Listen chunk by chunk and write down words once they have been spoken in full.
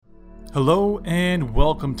Hello and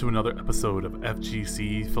welcome to another episode of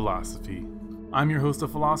FGC Philosophy. I'm your host, The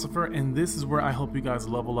Philosopher, and this is where I help you guys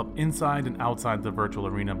level up inside and outside the virtual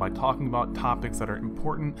arena by talking about topics that are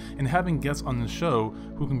important and having guests on the show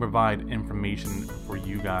who can provide information for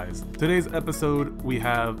you guys. Today's episode, we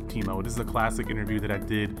have Teemo. This is a classic interview that I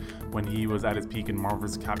did when he was at his peak in Marvel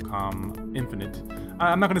vs. Capcom Infinite.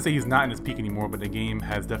 I'm not going to say he's not in his peak anymore, but the game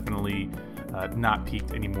has definitely not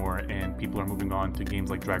peaked anymore, and people are moving on to games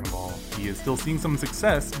like Dragon Ball. He is still seeing some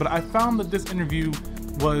success, but I found that this interview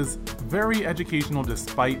was very educational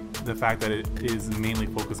despite the fact that it is mainly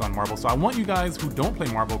focused on Marvel. So I want you guys who don't play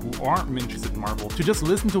Marvel, who aren't interested in Marvel, to just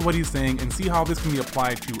listen to what he's saying and see how this can be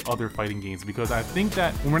applied to other fighting games, because I think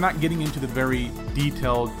that when we're not getting into the very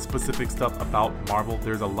detailed, specific stuff about Marvel,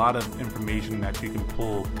 there's a lot of information that you can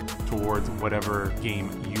pull towards whatever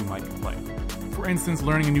game you might be playing. For instance,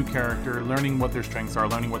 learning a new character, learning what their strengths are,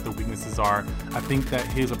 learning what their weaknesses are. I think that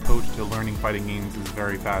his approach to learning fighting games is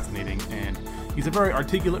very fascinating, and he's a very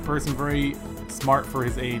articulate person, very smart for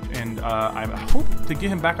his age, and I hope to get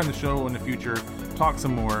him back on the show in the future, talk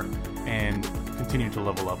some more, and continue to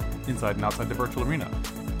level up inside and outside the virtual arena.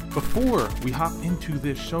 Before we hop into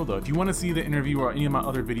this show though, if you want to see the interview or any of my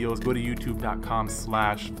other videos, go to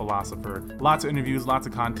youtube.com/philosopher. Lots of interviews, lots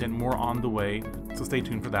of content, more on the way, so stay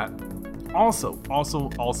tuned for that. Also,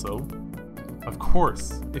 of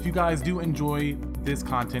course, if you guys do enjoy this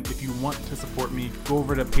content, if you want to support me, go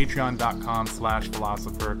over to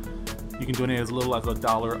patreon.com/philosopher. You can donate as little as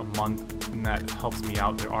 $1 a month, and that helps me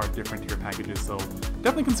out. There are different tier packages, so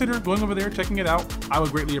definitely consider going over there, checking it out. I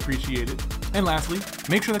would greatly appreciate it. And lastly,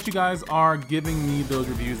 make sure that you guys are giving me those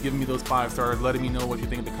reviews, giving me those 5 stars, letting me know what you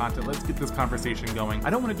think of the content. Let's get this conversation going. I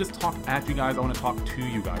don't want to just talk at you guys, I want to talk to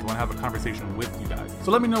you guys. I want to have a conversation with you guys.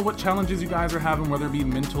 So let me know what challenges you guys are having, whether it be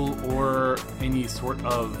mental or any sort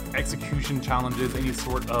of execution challenges, any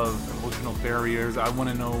sort of emotional barriers. I want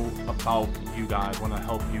to know about you guys. I want to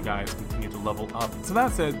help you guys continue to level up. So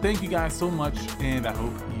that said, thank you guys so much, and I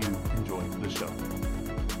hope you enjoy the show.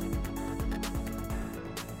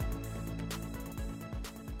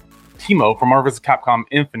 Teemo from Marvel vs. Capcom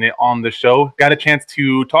Infinite on the show. Got a chance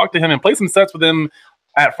to talk to him and play some sets with him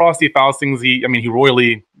at Frosty Faustings. He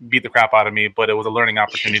royally beat the crap out of me, but it was a learning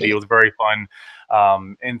opportunity. It was very fun.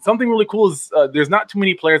 And something really cool is there's not too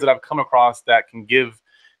many players that I've come across that can give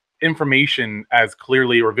information as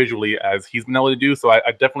clearly or visually as he's been able to do. So I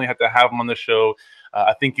definitely had to have him on the show.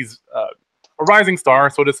 I think he's a rising star,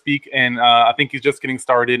 so to speak, and I think he's just getting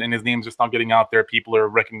started, and his name's just not getting out there. People are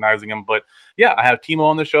recognizing him, but yeah, I have Teemo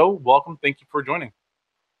on the show. Welcome. Thank you for joining.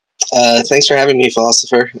 Thanks for having me,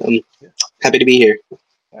 Philosopher. I'm happy to be here.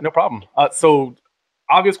 Yeah, no problem. So,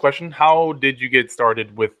 obvious question: how did you get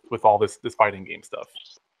started with all this fighting game stuff?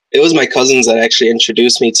 It was my cousins that actually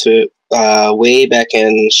introduced me to way back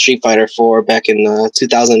in Street Fighter 4 back in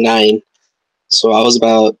 2009. So I was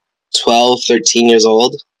about 12, 13 years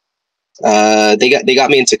old. They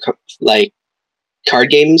got me into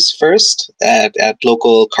card games first at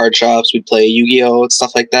local card shops. We'd play Yu-Gi-Oh! And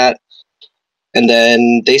stuff like that. And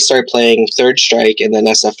then they started playing Third Strike and then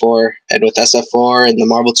SF4. And with SF4 and the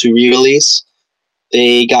Marvel 2 re-release,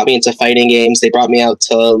 they got me into fighting games. They brought me out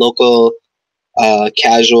to local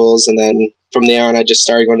casuals, and then from there on, I just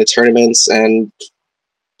started going to tournaments, and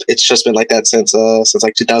it's just been like that since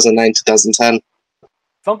like 2009, 2010.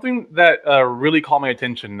 Something that really caught my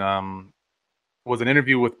attention was an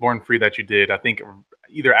interview with Born Free that you did, I think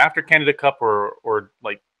either after Canada Cup or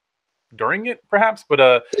like during it, perhaps.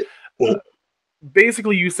 But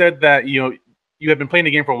basically, you said that you had been playing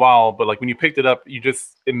the game for a while, but like when you picked it up,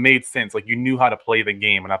 it made sense. Like you knew how to play the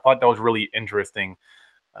game, and I thought that was really interesting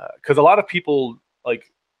because a lot of people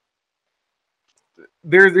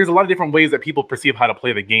there's a lot of different ways that people perceive how to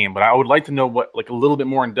play the game, but I would like to know what a little bit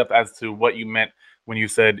more in depth as to what you meant when you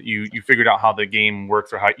said you figured out how the game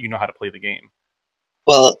works or how you know how to play the game.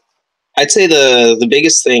 Well, I'd say the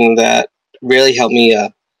biggest thing that really helped me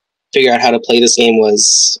figure out how to play this game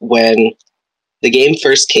was when the game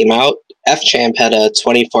first came out. F-Champ had a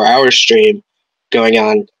 24-hour stream going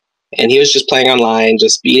on, and he was just playing online,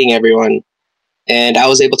 just beating everyone. And I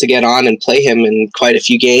was able to get on and play him in quite a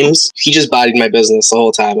few games. He just bodied my business the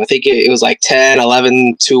whole time. I think it was like 10,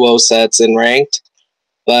 11, 2-0 sets in ranked.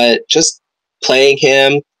 But just playing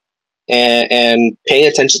him and paying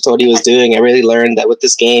attention to what he was doing, I really learned that with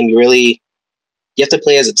this game, you have to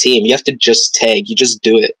play as a team. You have to just tag. You just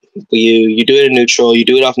do it. You do it in neutral. You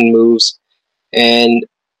do it off in moves. And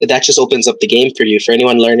that just opens up the game for you. For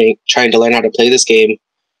anyone trying to learn how to play this game,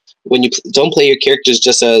 when you don't play your characters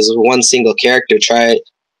just as one single character, try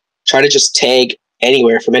to just tag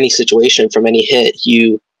anywhere from any situation, from any hit.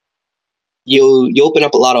 You you open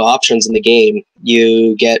up a lot of options in the game.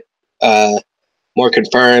 You get more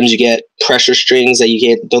confirms, you get pressure strings that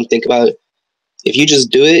you don't think about. If you just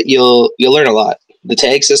do it, you'll learn a lot. The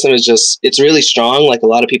tag system is it's really strong, like a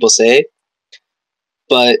lot of people say,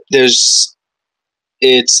 but it's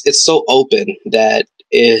so open that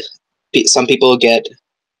some people get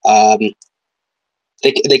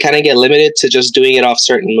they kind of get limited to just doing it off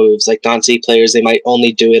certain moves. Like Dante players, they might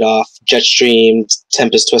only do it off Jetstream,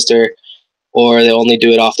 Tempest Twister, or they only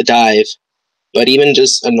do it off the dive. But even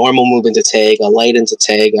just a normal move into tag, a light into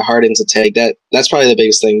tag, a hard into tag, that's probably the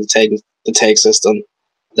biggest thing, the tag system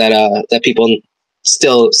that people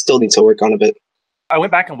still need to work on a bit. I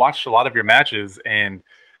went back and watched a lot of your matches, and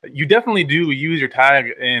you definitely do use your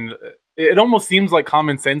tag, and it almost seems like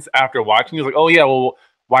common sense after watching. It's like, oh yeah, well,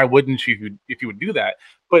 why wouldn't you if you would do that?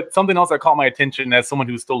 But something else that caught my attention as someone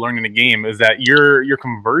who's still learning the game is that your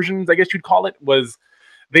conversions, I guess you'd call it,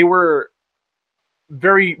 they were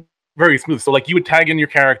very, very smooth. So like you would tag in your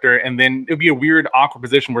character, and then it'd be a weird, awkward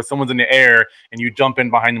position where someone's in the air and you jump in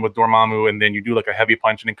behind them with Dormammu, and then you do like a heavy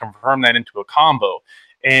punch and then confirm that into a combo.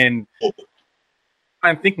 And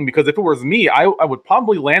I'm thinking, because if it was me, I would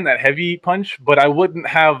probably land that heavy punch, but I wouldn't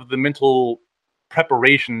have the mental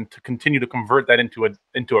preparation to continue to convert that into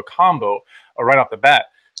a combo right off the bat.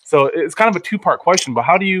 So it's kind of a two-part question, but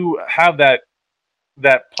how do you have that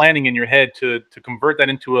planning in your head to convert that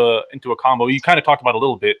into a combo? You kind of talked about a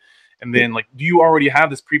little bit. And then, like, do you already have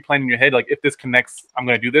this pre-plan in your head? Like, if this connects, I'm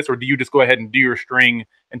going to do this, or do you just go ahead and do your string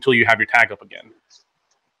until you have your tag up again?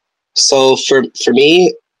 So for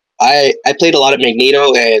me, I played a lot of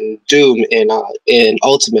Magneto and Doom in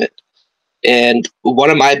Ultimate, and one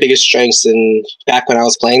of my biggest strengths back when I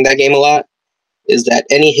was playing that game a lot is that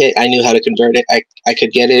any hit I knew how to convert it. I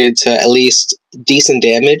could get it into at least decent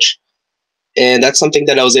damage, and that's something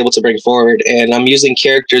that I was able to bring forward. And I'm using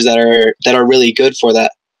characters that are really good for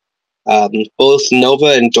that. Both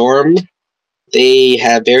Nova and Dorm, they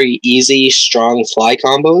have very easy, strong fly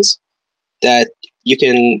combos that you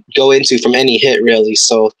can go into from any hit, really.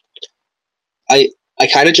 So I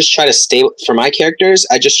kind of just try to for my characters,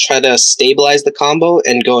 I just try to stabilize the combo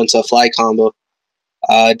and go into a fly combo.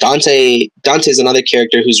 Dante's another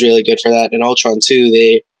character who's really good for that, and Ultron too.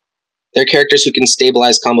 They're characters who can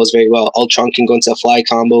stabilize combos very well. Ultron can go into a fly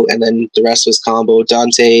combo, and then the rest was combo.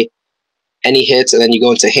 Dante, any hits, and then you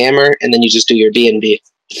go into hammer, and then you just do your B&B.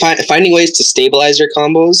 Finding ways to stabilize your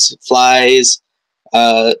combos, flies,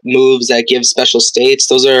 moves that give special states,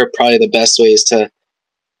 those are probably the best ways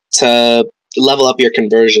to level up your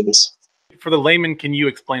conversions. For the layman, can you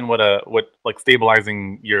explain what like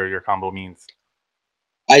stabilizing your combo means?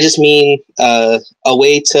 I just mean a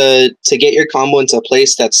way to get your combo into a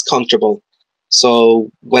place that's comfortable.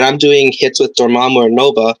 So when I'm doing hits with Dormammu or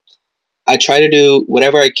Nova, I try to do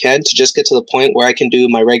whatever I can to just get to the point where I can do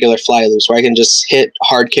my regular fly loops, where I can just hit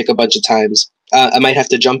hard kick a bunch of times. I might have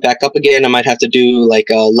to jump back up again. I might have to do like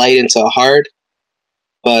a light into a hard,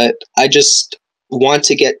 but I just want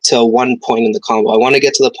to get to one point in the combo. I want to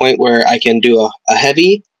get to the point where I can do a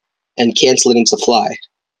heavy and cancel it into fly.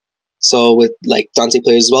 So with like Dante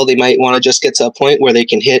players as well, they might want to just get to a point where they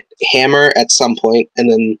can hit hammer at some point, and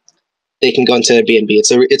then they can go into B&B.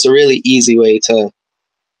 It's a really easy way to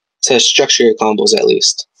structure your combos, at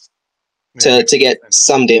least to get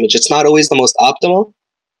some damage. It's not always the most optimal,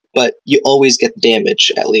 but you always get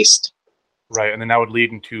damage at least. Right, and then that would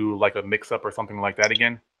lead into like a mix-up or something like that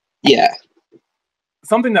again? Yeah.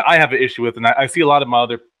 Something that I have an issue with, and I see a lot of my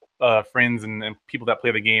other friends and people that play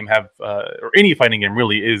the game have, or any fighting game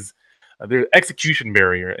really, is their execution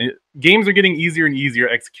barrier. Games are getting easier and easier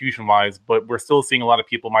execution-wise, but we're still seeing a lot of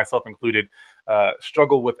people, myself included,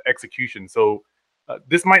 struggle with execution. So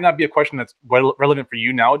this might not be a question that's relevant for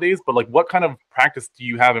you nowadays, but like, what kind of practice do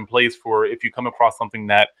you have in place for if you come across something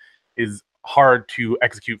that is hard to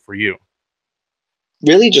execute for you?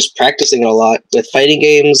 Really just practicing a lot. With fighting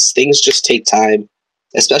games, things just take time,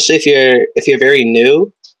 especially if you're very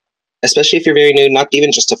new. Especially if you're very new, not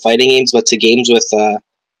even just to fighting games, but to games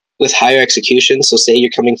with higher execution. So say you're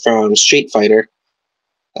coming from Street Fighter,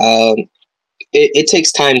 it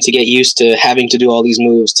takes time to get used to having to do all these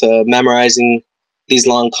moves, to memorizing these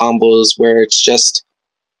long combos where it's just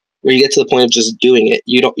where you get to the point of just doing it.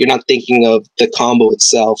 You're not thinking of the combo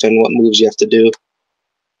itself and what moves you have to do.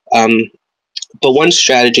 But one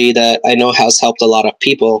strategy that I know has helped a lot of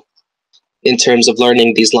people in terms of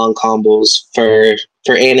learning these long combos for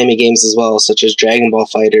anime games as well, such as Dragon Ball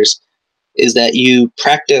FighterZ, is that you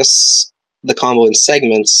practice the combo in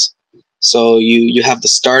segments. So you have the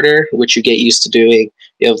starter, which you get used to doing.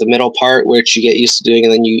 You have the middle part, which you get used to doing,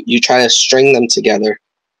 and then you try to string them together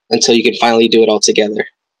until you can finally do it all together.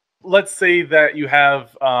 let's say that you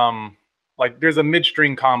have like there's a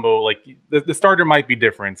mid-string combo, like the starter might be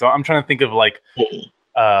different. So I'm trying to think of like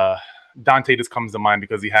Dante just comes to mind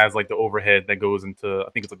because he has like the overhead that goes into, I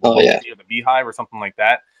think it's like the beehive or something like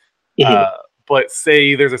that. But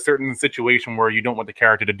say there's a certain situation where you don't want the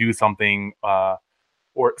character to do something,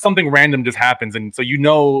 or something random just happens, and so you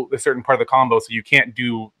know a certain part of the combo, so you can't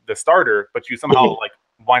do the starter, but you somehow like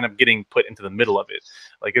wind up getting put into the middle of it.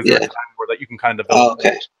 Like, is there a time where that you can kind of develop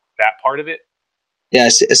that part of it? Yeah, I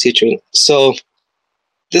see what you mean. So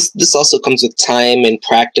this also comes with time and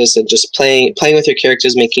practice and just playing with your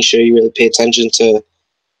characters, making sure you really pay attention to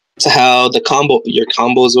how your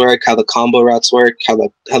combos work, how the combo routes work, how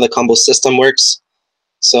the combo system works.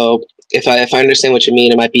 So if I understand what you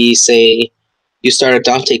mean, it might be, say, you start a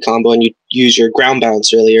Dante combo and you use your ground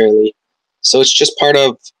bounce really early. So it's just part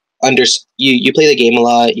of you play the game a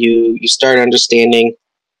lot. You start understanding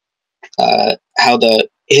how the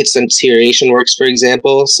hits and deterioration works, for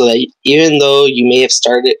example, so that even though you may have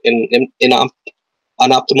started in an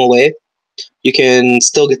optimal way, you can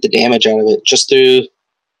still get the damage out of it just through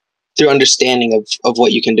understanding of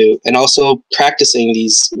what you can do. And also practicing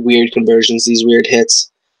these weird conversions, these weird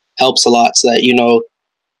hits, helps a lot, so that you know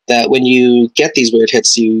that when you get these weird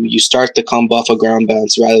hits, you start the combo off a ground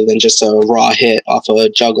bounce rather than just a raw hit off a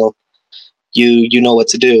juggle. You know what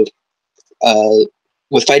to do.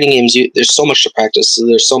 With fighting games, there's so much to practice. So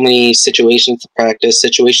there's so many situations to practice,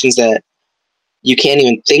 situations that you can't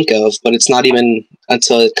even think of, but it's not even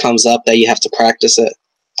until it comes up that you have to practice it.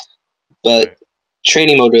 But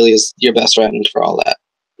training mode really is your best friend for all that.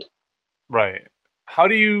 Right. How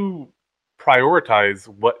do you prioritize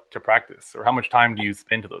what to practice, or how much time do you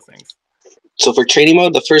spend to those things? So for training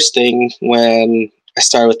mode, the first thing when I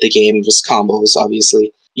started with the game was combos,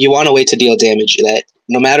 obviously. You want a way to deal damage that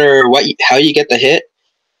no matter how you get the hit,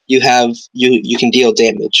 you can deal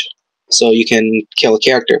damage. So you can kill a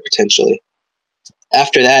character potentially.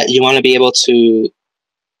 After that, you want to be able to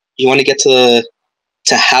get to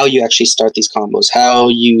how you actually start these combos, how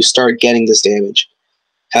you start getting this damage.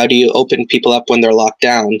 How do you open people up when they're locked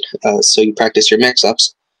down? So you practice your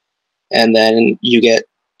mix-ups, and then you get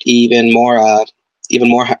even more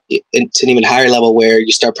into an even higher level where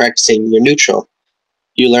you start practicing your neutral.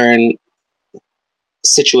 You learn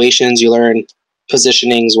situations, you learn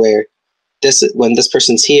positionings where when this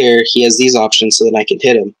person's here, he has these options, so then I can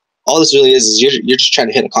hit him. All this really is you're just trying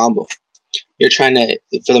to hit a combo. You're trying to,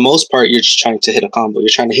 for the most part, you're just trying to hit a combo. You're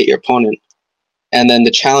trying to hit your opponent, and then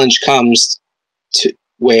the challenge comes to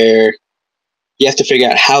where you have to figure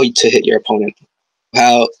out how to hit your opponent.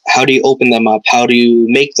 How do you open them up? How do you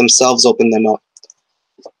make themselves open them up?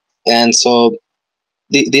 And so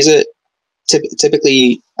these are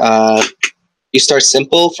typically you start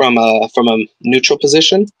simple from a neutral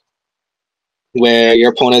position where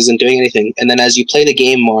your opponent isn't doing anything, and then as you play the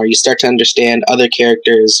game more, you start to understand other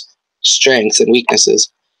characters' strengths and weaknesses.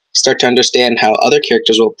 You start to understand how other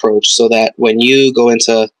characters will approach, so that when you go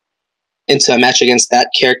into a match against that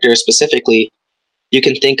character specifically, you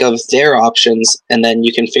can think of their options, and then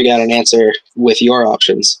you can figure out an answer with your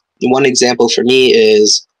options. One example for me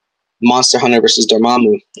is Monster Hunter versus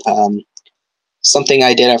Dormammu. Something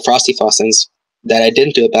I did at Frosty Fawcins that I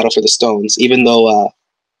didn't do at Battle for the Stones, even though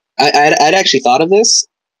I'd actually thought of this,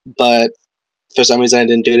 but for some reason I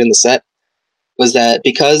didn't do it in the set, was that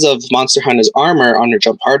because of Monster Hunter's armor on her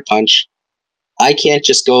jump hard punch, I can't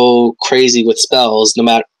just go crazy with spells no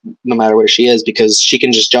matter where she is, because she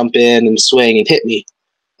can just jump in and swing and hit me,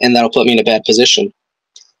 and that'll put me in a bad position.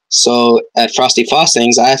 So at Frosty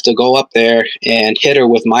Fawcings, I have to go up there and hit her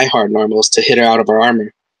with my hard normals to hit her out of her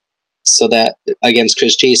armor, so that against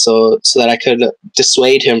Chris G, so that I could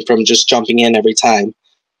dissuade him from just jumping in every time,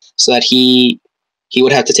 so that he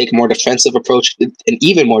would have to take a more defensive approach, an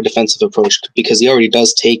even more defensive approach, because he already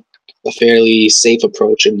does take a fairly safe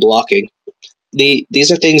approach in blocking.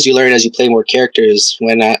 These are things you learn as you play more characters.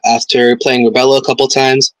 When after playing Rebello a couple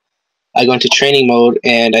times, I go into training mode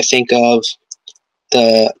and I think of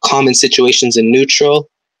the common situations in neutral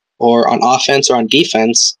or on offense or on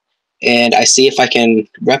defense, and I see if I can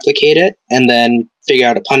replicate it and then figure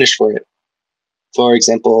out a punish for it. For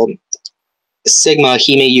example, Sigma,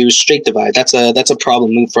 he may use Straight Divide. That's a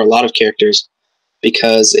problem move for a lot of characters,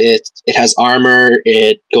 because it has armor,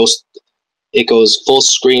 it goes full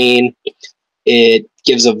screen, it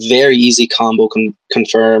gives a very easy combo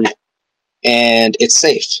confirm, and it's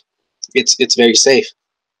safe. It's very safe.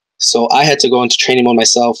 So I had to go into training mode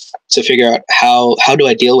myself to figure out how do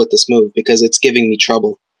I deal with this move, because it's giving me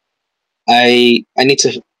trouble. I need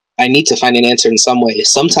to find an answer in some way.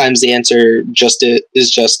 Sometimes the answer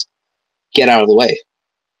is just get out of the way.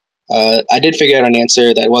 I did figure out an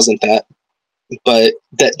answer that wasn't that, but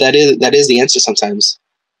that is the answer sometimes.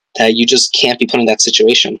 That you just can't be put in that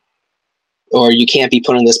situation, or you can't be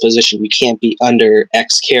put in this position. You can't be under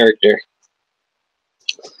X character.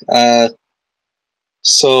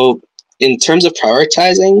 So in terms of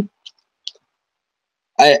prioritizing,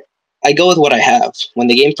 I go with what I have. When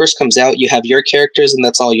the game first comes out, you have your characters, and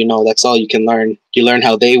that's all you know. That's all you can learn. You learn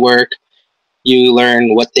how they work. You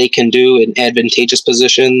learn what they can do in advantageous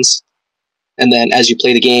positions. And then as you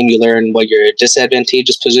play the game, you learn what your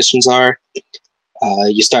disadvantageous positions are.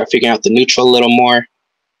 You start figuring out the neutral a little more.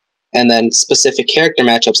 And then specific character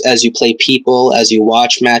matchups, as you play people, as you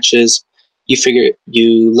watch matches, you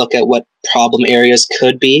look at what problem areas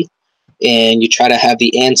could be, and you try to have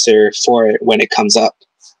the answer for it when it comes up.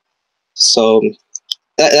 So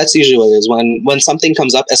that's usually what it is. When something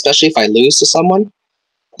comes up, especially if I lose to someone,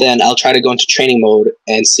 then I'll try to go into training mode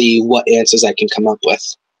and see what answers I can come up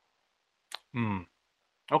with.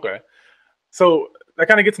 Okay. So that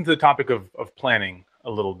kind of gets into the topic of planning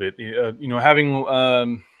a little bit. Having, I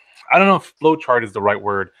don't know if flowchart is the right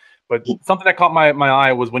word, but something that caught my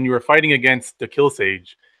eye was when you were fighting against the Kill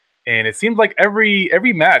Sage, and it seemed like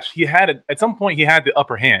every match he had, at some point he had the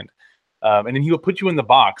upper hand. And then he would put you in the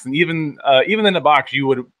box, and even in the box, you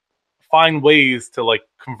would find ways to like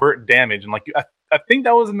convert damage. And like I think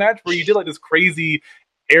that was a match where you did like this crazy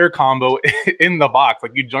air combo in the box,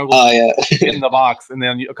 like you jungled in the box, and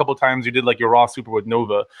then a couple of times you did like your raw super with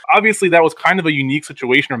Nova. Obviously, that was kind of a unique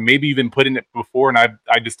situation, or maybe even put in it before, and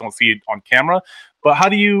I just don't see it on camera. But how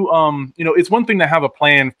do you, it's one thing to have a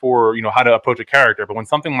plan for how to approach a character, but when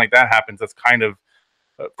something like that happens, that's kind of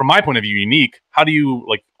from my point of view, unique. How do you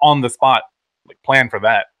like on the spot like plan for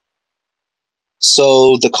that?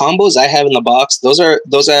 So the combos I have in the box, those are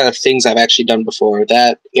things I've actually done before.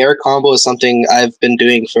 That air combo is something I've been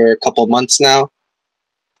doing for a couple months now.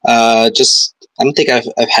 I don't think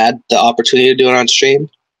I've had the opportunity to do it on stream.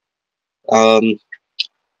 And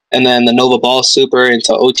then the Nova Ball Super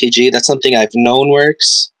into OTG, that's something I've known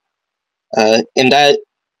works. And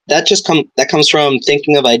that comes from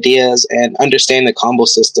thinking of ideas and understanding the combo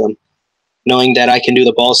system, knowing that I can do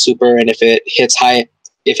the Ball Super, and if it hits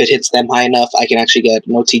them high enough, I can actually get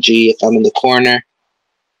an OTG if I'm in the corner.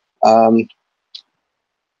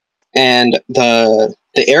 And the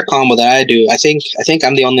air combo that I do, I think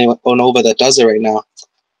I'm the only Onova that does it right now.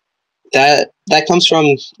 That comes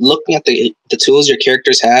from looking at the tools your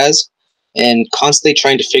characters has and constantly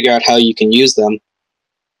trying to figure out how you can use them.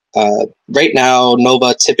 Right now,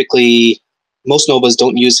 Nova most Novas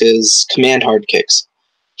don't use his command hard kicks.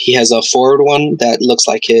 He has a forward one that looks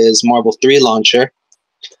like his Marble 3 launcher,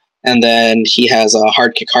 and then he has a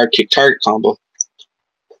hard kick target combo.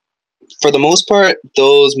 For the most part,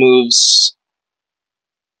 those moves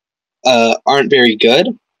aren't very good,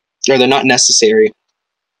 or they're not necessary.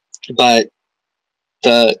 But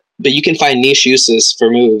you can find niche uses for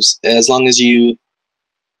moves as long as you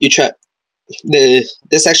try.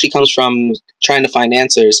 This actually comes from trying to find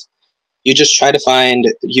answers. You just try to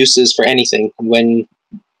find uses for anything. When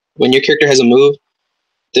your character has a move,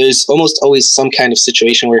 there's almost always some kind of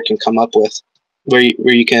situation where it can come up with, where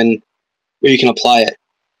you can apply it.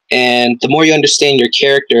 And the more you understand your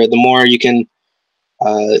character, the more you can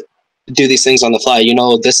do these things on the fly.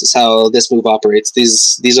 This is how this move operates.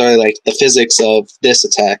 These are like the physics of this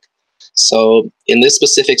attack. So in this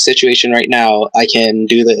specific situation right now, I can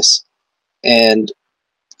do this. And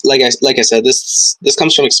like I said, this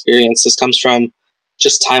comes from experience. This comes from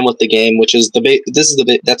just time with the game, which is that's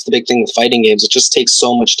the big thing with fighting games. It just takes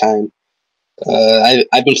so much time.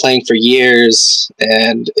 I've been playing for years,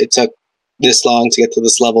 and it took this long to get to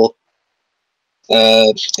this level.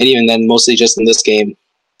 And even then, mostly just in this game.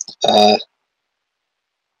 But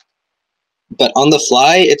on the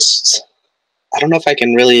fly, I don't know if I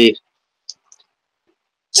can really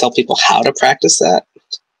tell people how to practice that.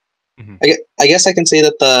 Mm-hmm. I guess I can say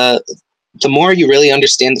that the more you really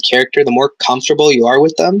understand the character, the more comfortable you are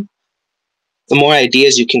with them, the more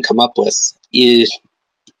ideas you can come up with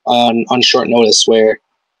on short notice, where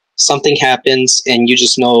something happens and you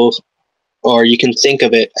just know, or you can think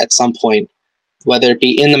of it at some point, whether it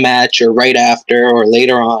be in the match or right after or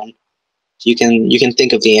later on. You can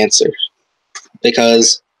think of the answer,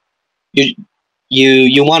 because you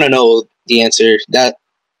want to know the answer. That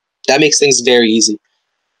makes things very easy.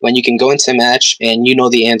 When you can go into a match and you know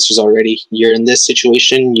the answers already. You're in this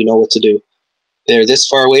situation, you know what to do. They're this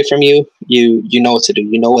far away from you, you know what to do.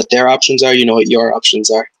 You know what their options are, you know what your options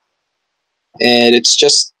are. And it's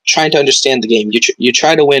just trying to understand the game. You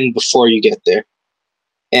try to win before you get there.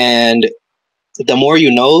 And the more you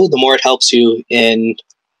know, the more it helps you in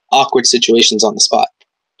awkward situations on the spot.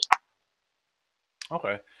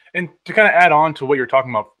 Okay. And to kind of add on to what you're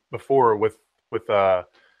talking about before with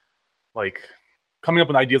like coming up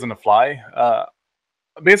with ideas on the fly,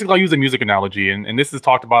 basically I'll use a music analogy, and this is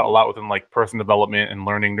talked about a lot within like person development and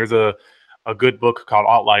learning. There's a good book called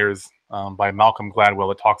Outliers by Malcolm Gladwell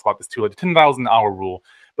that talks about this too, like the 10,000 hour rule.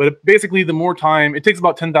 But basically, the more time it takes,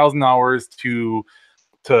 about 10,000 hours to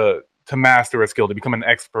master a skill, to become an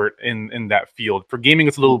expert in that field. For gaming,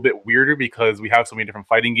 it's a little bit weirder because we have so many different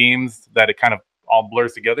fighting games that it kind of all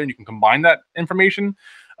blurs together, and you can combine that information.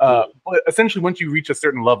 But essentially, once you reach a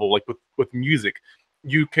certain level, like with music,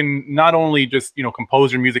 you can not only just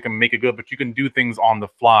compose your music and make it good, but you can do things on the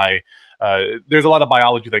fly. There's a lot of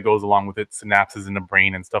biology that goes along with it, synapses in the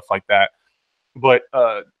brain and stuff like that. But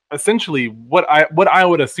essentially, what I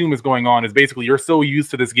would assume is going on is basically you're so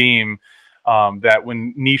used to this game that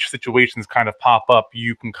when niche situations kind of pop up,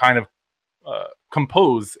 you can kind of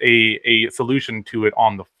compose a solution to it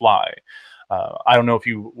on the fly. I don't know if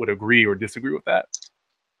you would agree or disagree with that.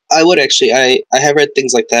 I would actually. I have read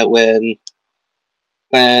things like that when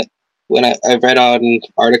I've read on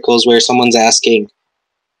articles where someone's asking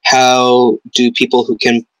how can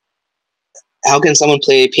someone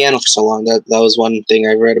play piano for so long? That was one thing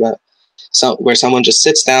I read about. So where someone just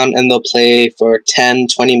sits down and they'll play for 10,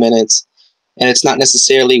 20 minutes, and it's not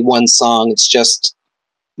necessarily one song, it's just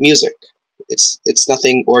music. It's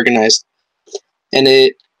nothing organized. And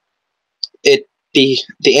the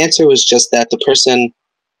answer was just that the person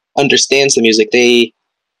understands the music. They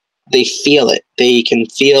feel it. They can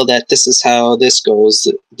feel that this is how this goes.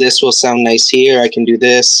 This will sound nice here. I can do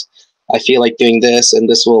this. I feel like doing this, and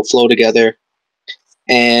this will flow together.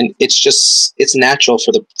 And it's natural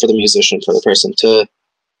for the musician, for the person to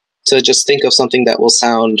just think of something that will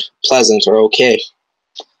sound pleasant or okay.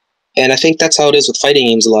 And I think that's how it is with fighting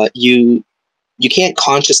games a lot. You can't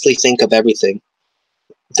consciously think of everything.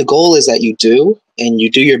 The goal is that you do, and you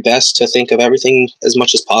do your best to think of everything as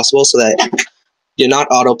much as possible, so that you're not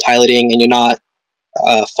autopiloting and you're not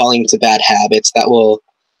falling into bad habits that will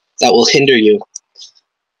hinder you.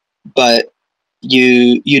 But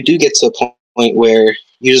you do get to a point where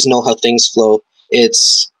you just know how things flow.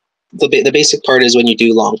 It's the basic part is when you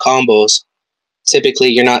do long combos. Typically,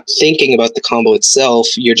 you're not thinking about the combo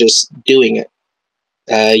itself; you're just doing it.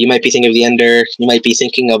 You might be thinking of the ender. You might be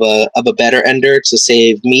thinking of a better ender to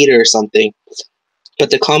save meter or something. But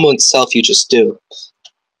the combo itself, you just do.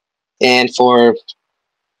 And for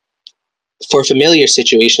familiar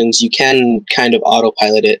situations, you can kind of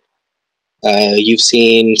autopilot it. You've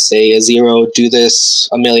seen, say, a Zero do this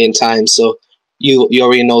a million times, so you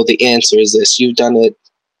already know the answer is this. You've done it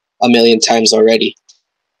a million times already.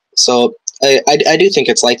 So I do think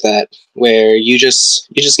it's like that, where you just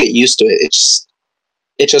get used to it.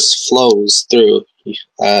 It just flows through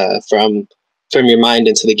from your mind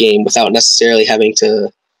into the game without necessarily having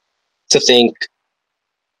to think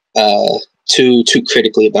too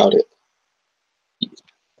critically about it.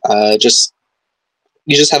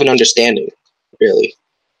 You just have an understanding, really.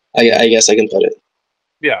 I guess I can put it.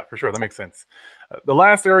 Yeah, for sure, that makes sense. The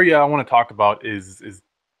last area I want to talk about is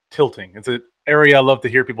tilting. It's an area I love to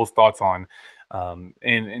hear people's thoughts on.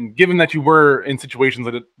 And given that you were in situations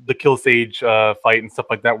like the Kill Sage fight and stuff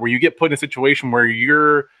like that, where you get put in a situation where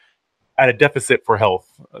you're at a deficit for health,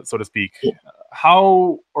 so to speak,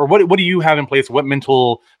 how or what do you have in place? What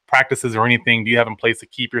mental practices or anything do you have in place to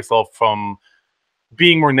keep yourself from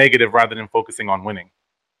being more negative rather than focusing on winning?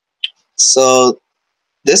 So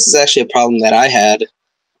this is actually a problem that I had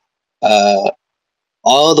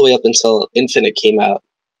all the way up until Infinite came out.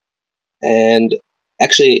 And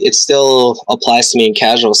actually, it still applies to me in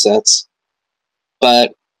casual sets.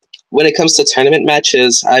 But when it comes to tournament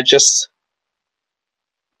matches, I've just...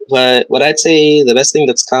 What I'd say the best thing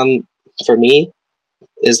that's come for me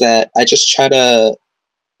is that I just try to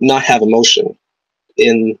not have emotion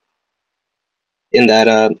in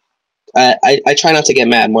that. I try not to get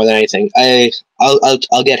mad more than anything.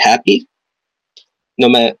 I'll get happy no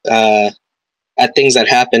matter at things that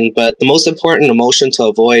happen, but the most important emotion to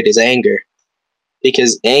avoid is anger,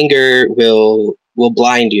 because anger will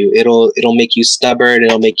blind you. It'll make you stubborn.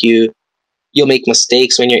 You'll make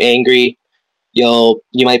mistakes when you're angry. You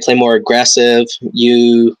might play more aggressive.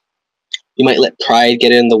 You might let pride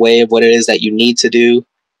get in the way of what it is that you need to do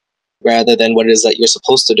rather than what it is that you're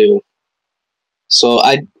supposed to do. So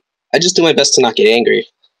I just do my best to not get angry.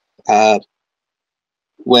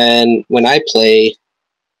 When I play,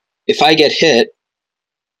 if I get hit,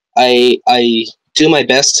 I do my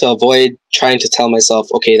best to avoid trying to tell myself,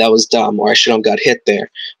 okay, that was dumb, or I shouldn't have got hit there,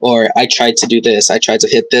 or I tried to do this, I tried to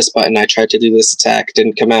hit this button, I tried to do this attack, it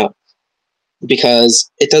didn't come out.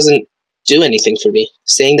 Because it doesn't do anything for me.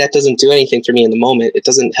 Saying that doesn't do anything for me in the moment. It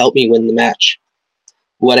doesn't help me win the match.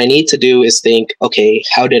 What I need to do is think, okay,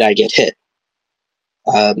 how did I get hit?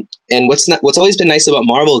 And what's always been nice about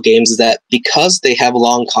Marvel games is that because they have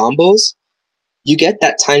long combos, you get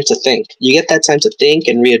that time to think. You get that time to think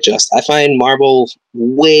and readjust. I find Marvel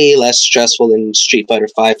way less stressful than Street Fighter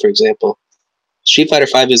V, for example. Street Fighter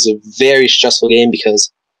V is a very stressful game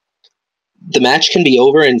because the match can be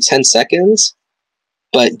over in 10 seconds,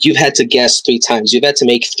 but you've had to guess 3 times. You've had to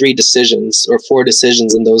make 3 decisions or 4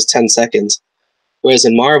 decisions in those 10 seconds. Whereas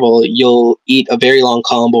in Marvel, you'll eat a very long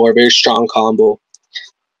combo or a very strong combo.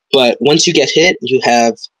 But once you get hit, you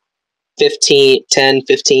have 10,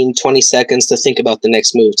 15, 20 seconds to think about the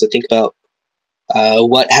next move, to think about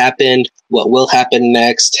what happened, what will happen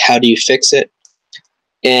next, how do you fix it.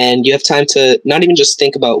 And you have time to not even just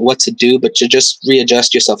think about what to do, but to just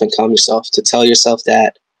readjust yourself and calm yourself, to tell yourself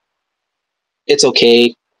that it's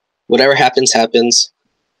okay, whatever happens, happens,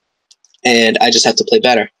 and I just have to play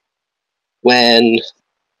better. One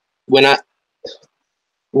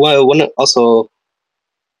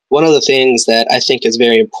of the things that I think is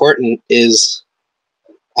very important is,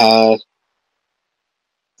 I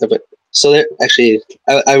want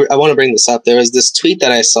to bring this up. There was this tweet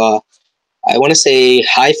that I saw. I want to say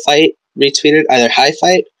Hi Fight retweeted, either Hi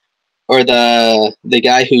Fight or the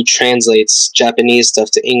guy who translates Japanese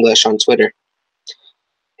stuff to English on Twitter.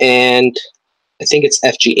 And I think it's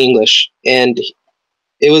FG English. And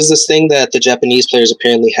it was this thing that the Japanese players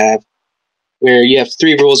apparently have, where you have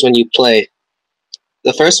 3 rules when you play.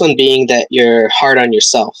 The first one being that you're hard on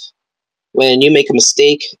yourself. When you make a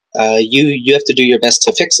mistake, you have to do your best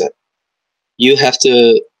to fix it. You have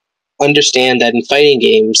to understand that in fighting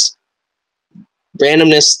games,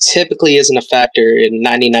 randomness typically isn't a factor in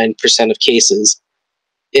 99% of cases.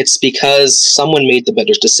 It's because someone made the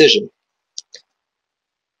better decision.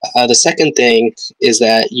 The second thing is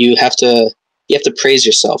that you have to praise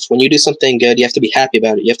yourself. When you do something good, you have to be happy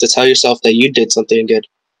about it. You have to tell yourself that you did something good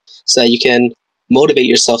so that you can motivate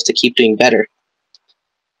yourself to keep doing better.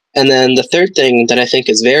 And then the third thing that I think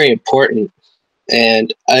is very important,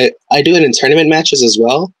 and I do it in tournament matches as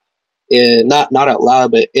well, not out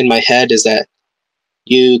loud, but in my head, is that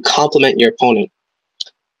you compliment your opponent.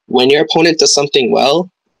 When your opponent does something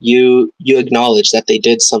well, you acknowledge that they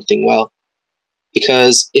did something well.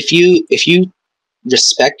 Because if you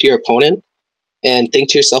respect your opponent and think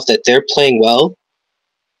to yourself that they're playing well,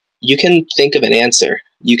 you can think of an answer.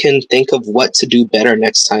 You can think of what to do better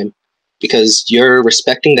next time because you're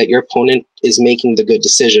respecting that your opponent is making the good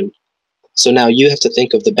decision. So now you have to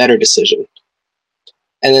think of the better decision.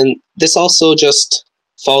 And then this also just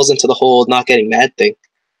falls into the whole not getting mad thing.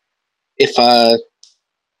 If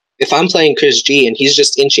I'm playing Chris G and he's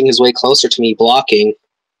just inching his way closer to me, blocking,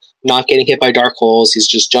 not getting hit by dark holes, he's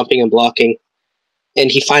just jumping and blocking,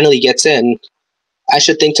 and he finally gets in, I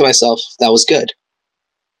should think to myself, that was good.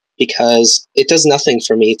 Because it does nothing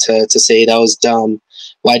for me to say that was dumb.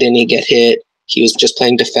 Why didn't he get hit? He was just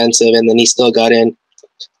playing defensive and then he still got in.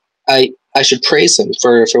 I should praise him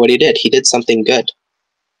for what he did. He did something good.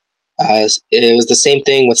 It was the same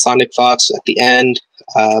thing with Sonic Fox at the end.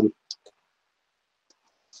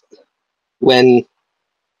 When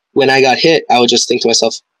I got hit, I would just think to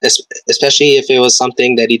myself, especially if it was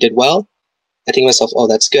something that he did well, I think to myself, oh,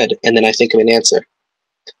 that's good. And then I think of an answer.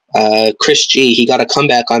 Chris G, he got a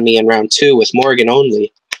comeback on me in round 2 with Morgan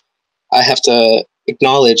only. I have to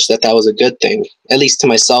acknowledge that was a good thing, at least to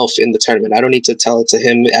myself in the tournament. I don't need to tell it to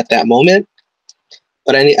him at that moment,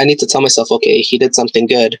 but I need to tell myself, okay, he did something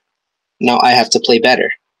good. Now I have to play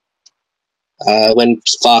better. When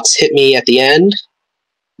Fox hit me at the end,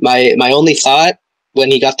 my only thought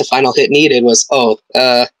when he got the final hit needed was,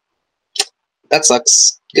 that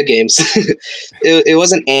sucks. Good games. It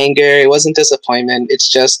wasn't anger. It wasn't disappointment. It's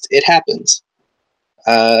just, it happens.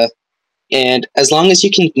 And as long as you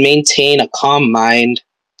can maintain a calm mind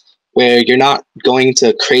where you're not going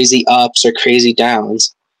to crazy ups or crazy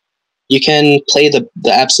downs, you can play the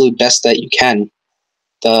absolute best that you can.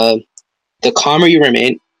 The calmer you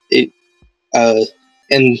remain,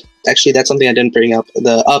 and actually that's something I didn't bring up,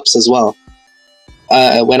 the ups as well.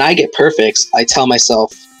 When I get perfects, I tell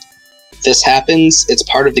myself, this happens, it's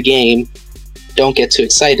part of the game, don't get too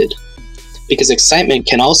excited. Because excitement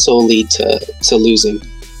can also lead to losing.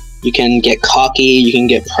 You can get cocky, you can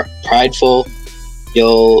get prideful,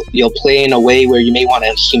 you'll play in a way where you may want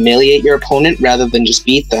to humiliate your opponent rather than just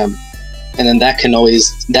beat them. And then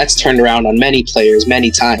that's turned around on many players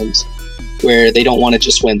many times, where they don't want to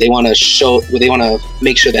just win, they want to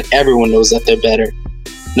make sure that everyone knows that they're better.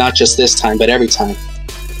 Not just this time, but every time.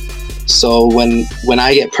 So when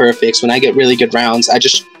I get perfects, when I get really good rounds,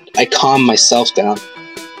 I calm myself down.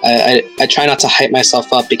 I try not to hype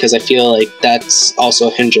myself up because I feel like that's also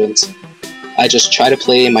a hindrance. I just try to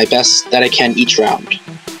play my best that I can each round.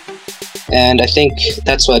 And I think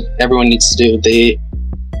that's what everyone needs to do.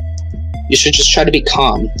 You should just try to be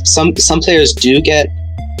calm. Some players do get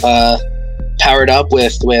powered up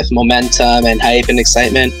with momentum and hype and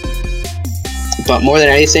excitement. But more than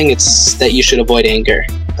anything, it's that you should avoid anger.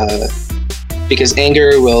 Because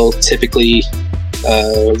anger will typically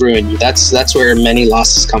ruin you. That's where many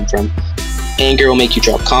losses come from. Anger will make you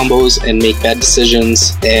drop combos and make bad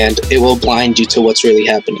decisions, and it will blind you to what's really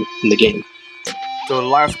happening in the game. So the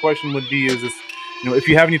last question would be: is this, if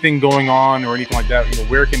you have anything going on or anything like that,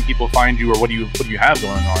 where can people find you, or what do you have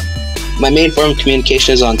going on? My main form of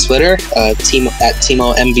communication is on Twitter,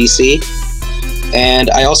 TimoMVC. And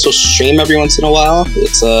I also stream every once in a while.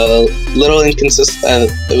 It's a little an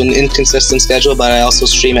inconsistent schedule, but I also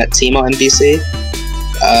stream at TimoMVC.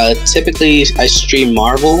 Typically, I stream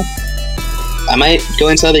Marvel. I might go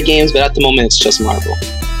into other games, but at the moment, it's just Marvel.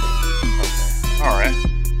 Okay. All right.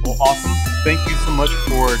 Well, awesome. Thank you so much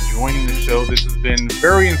for joining the show. This has been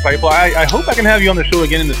very insightful. I hope I can have you on the show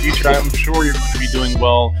again in the future. I'm sure you're going to be doing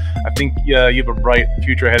well. I think you have a bright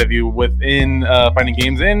future ahead of you within fighting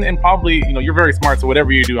games, and probably, you're very smart, so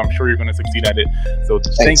whatever you do, I'm sure you're going to succeed at it. So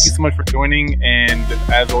Thank you so much for joining, and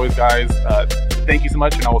as always, guys, thank you so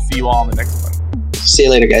much, and I will see you all on the next one. See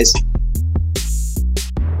you later, guys.